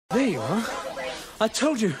There you are. I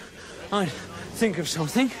told you I'd think of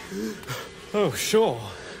something. Oh, sure.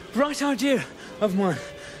 Bright idea of mine.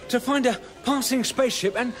 To find a passing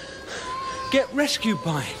spaceship and get rescued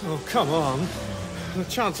by it. Oh, come on. The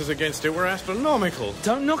chances against it were astronomical.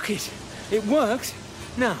 Don't knock it. It worked.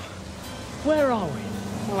 Now, where are we?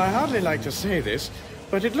 Well, I hardly like to say this,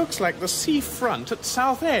 but it looks like the seafront at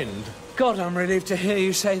Southend. God, I'm relieved to hear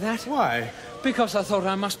you say that. Why? Because I thought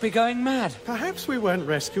I must be going mad. Perhaps we weren't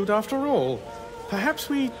rescued after all. Perhaps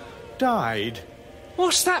we died.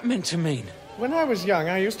 What's that meant to mean? When I was young,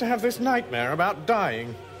 I used to have this nightmare about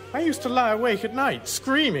dying. I used to lie awake at night,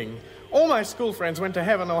 screaming. All my school friends went to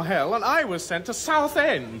heaven or hell, and I was sent to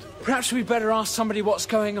Southend. Perhaps we'd better ask somebody what's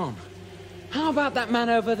going on. How about that man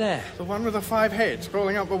over there? The one with the 5 heads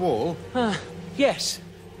crawling up the wall? Yes.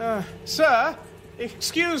 Sir?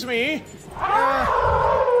 Excuse me?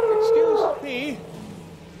 Excuse me?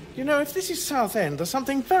 You know, if this is Southend, there's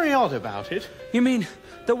something very odd about it. You mean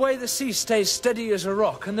the way the sea stays steady as a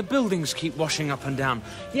rock and the buildings keep washing up and down?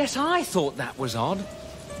 Yes, I thought that was odd.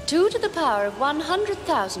 2 to the power of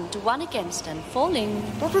 100,000 to 1 against and falling.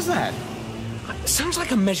 What was that? It sounds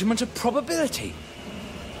like a measurement of probability.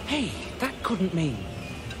 Hey, that couldn't mean...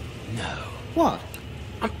 No. What?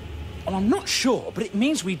 I'm not sure, but it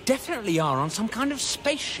means we definitely are on some kind of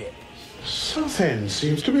spaceship. Southend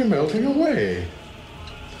seems to be melting away.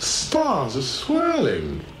 The stars are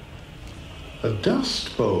swirling. A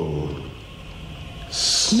dust bowl.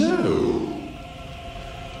 Snow.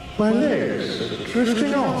 My legs are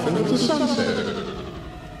drifting off into the sunset.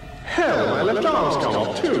 Hell, my left arm's come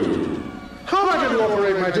off too. How am I going to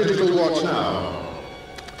operate my digital watch now?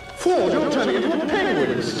 Ford, you're turning into a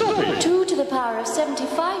penguin. Stop it! 2 to the power of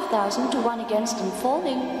 75,000 to 1 against and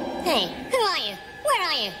falling. Hey, who are you? Where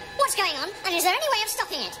are you? What's going on? And is there any way of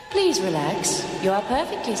stopping it? Please relax. You are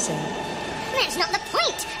perfectly safe. That's not the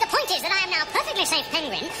point. The point is that I am now a perfectly safe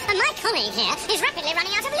penguin, and my colleague here is rapidly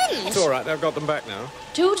running out of limbs. It's all right, I've got them back now.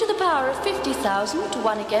 2 to the power of 50,000 to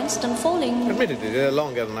 1 against and falling. Admittedly, they're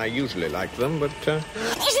longer than I usually like them, but... Isn't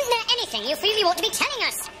there anything you feel you ought to be telling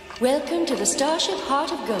us? Welcome to the Starship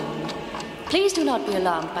Heart of Gold. Please do not be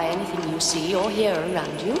alarmed by anything you see or hear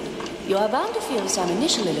around you. You are bound to feel some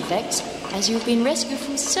initial ill effects as you've been rescued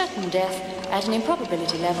from certain death at an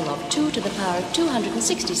improbability level of 2 to the power of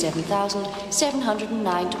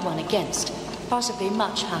 267,709 to 1 against, possibly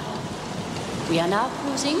much higher. We are now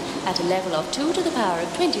cruising at a level of 2 to the power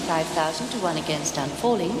of 25,000 to 1 against and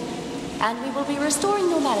falling, and we will be restoring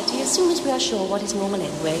normality as soon as we are sure what is normal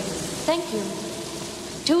anyway. Thank you.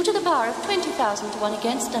 2 to the power of 20,000 to 1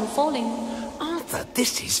 against and falling. Arthur,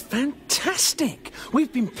 this is fantastic.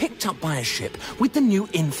 We've been picked up by a ship with the new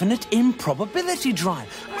infinite improbability drive.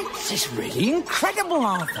 This is really incredible,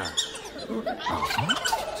 Arthur. Arthur?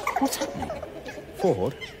 What's happening?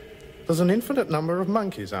 Ford, there's an infinite number of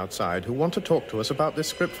monkeys outside who want to talk to us about this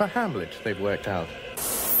script for Hamlet they've worked out.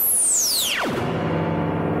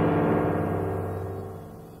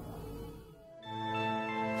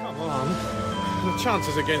 Come on. The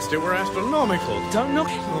chances against it were astronomical. Don't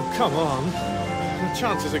knock it. Oh, come on. The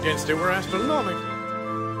chances against it were astronomical.